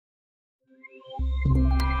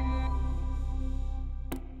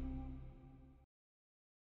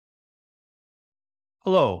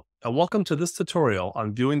Hello, and welcome to this tutorial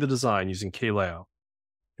on viewing the design using Klayout.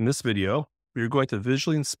 In this video, we are going to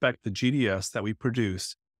visually inspect the GDS that we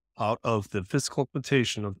produced out of the physical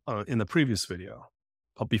implementation in the previous video.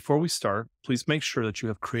 But before we start, please make sure that you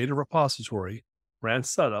have created a repository, ran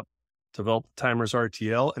setup, developed the timer's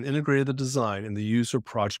RTL, and integrated the design in the user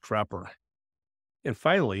project wrapper. And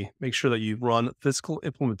finally, make sure that you run physical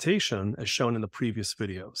implementation as shown in the previous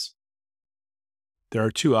videos. There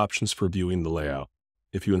are two options for viewing the layout.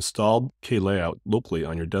 If you installed Klayout locally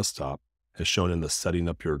on your desktop, as shown in the Setting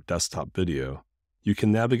Up Your Desktop video, you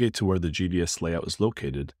can navigate to where the GDS layout is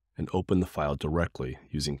located and open the file directly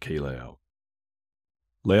using Klayout.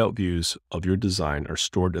 Layout views of your design are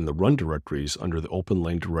stored in the run directories under the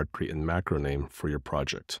OpenLane directory and macro name for your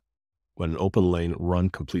project. When an OpenLane run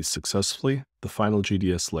completes successfully, the final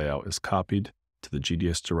GDS layout is copied to the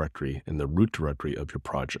GDS directory in the root directory of your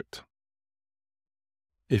project.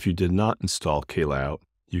 If you did not install Klayout,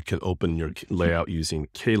 you can open your layout using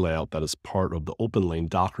Klayout that is part of the OpenLane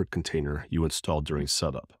Docker container you installed during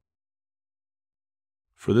setup.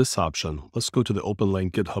 For this option, let's go to the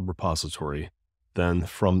OpenLane GitHub repository. Then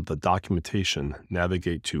from the documentation,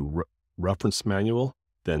 navigate to Reference Manual,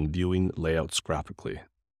 then Viewing Layouts Graphically.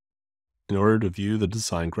 In order to view the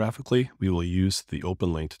design graphically, we will use the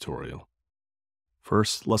OpenLane tutorial.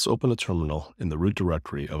 First, let's open a terminal in the root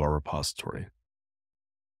directory of our repository.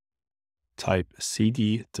 Type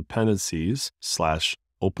cd dependencies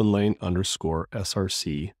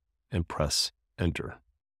 /openlane_src and press Enter.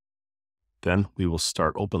 Then we will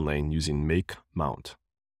start OpenLane using make mount.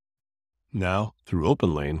 Now, through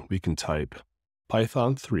OpenLane, we can type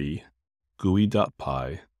python 3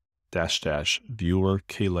 GUI.py --viewer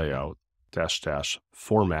klayout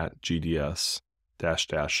 --format GDS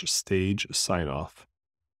 --stage signoff,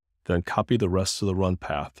 then copy the rest of the run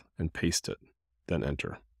path and paste it, then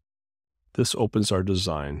enter. This opens our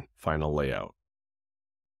design final layout.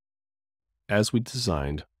 As we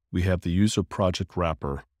designed, we have the user project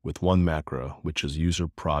wrapper with one macro, which is user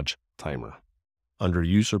proj timer. Under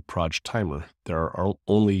user proj timer, there are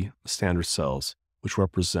only standard cells, which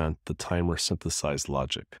represent the timer synthesized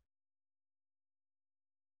logic.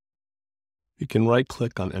 You can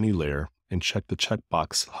right-click on any layer and check the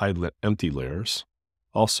checkbox Hide Empty Layers.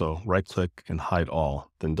 Also, right-click and hide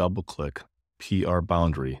all, then double-click PR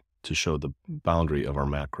Boundary to show the boundary of our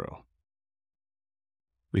macro.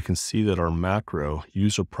 We can see that our macro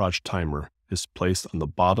user proj timer is placed on the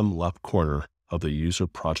bottom left corner of the user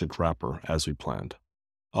project wrapper as we planned.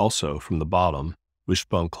 Also, from the bottom,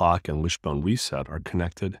 wishbone clock and wishbone reset are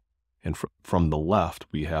connected, and from the left,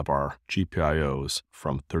 we have our GPIOs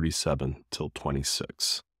from 37 till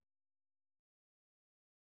 26.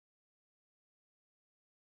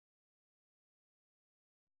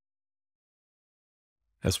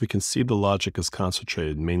 As we can see, the logic is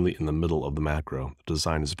concentrated mainly in the middle of the macro. The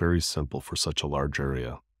design is very simple for such a large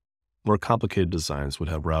area. More complicated designs would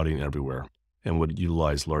have routing everywhere and would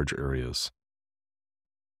utilize large areas.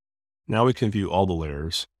 Now we can view all the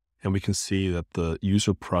layers, and we can see that the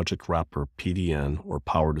user project wrapper PDN or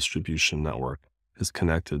power distribution network is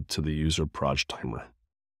connected to the user proj timer.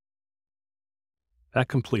 That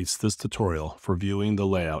completes this tutorial for viewing the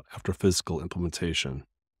layout after physical implementation.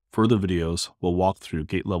 Further videos will walk through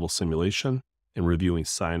gate-level simulation and reviewing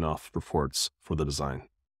sign-off reports for the design.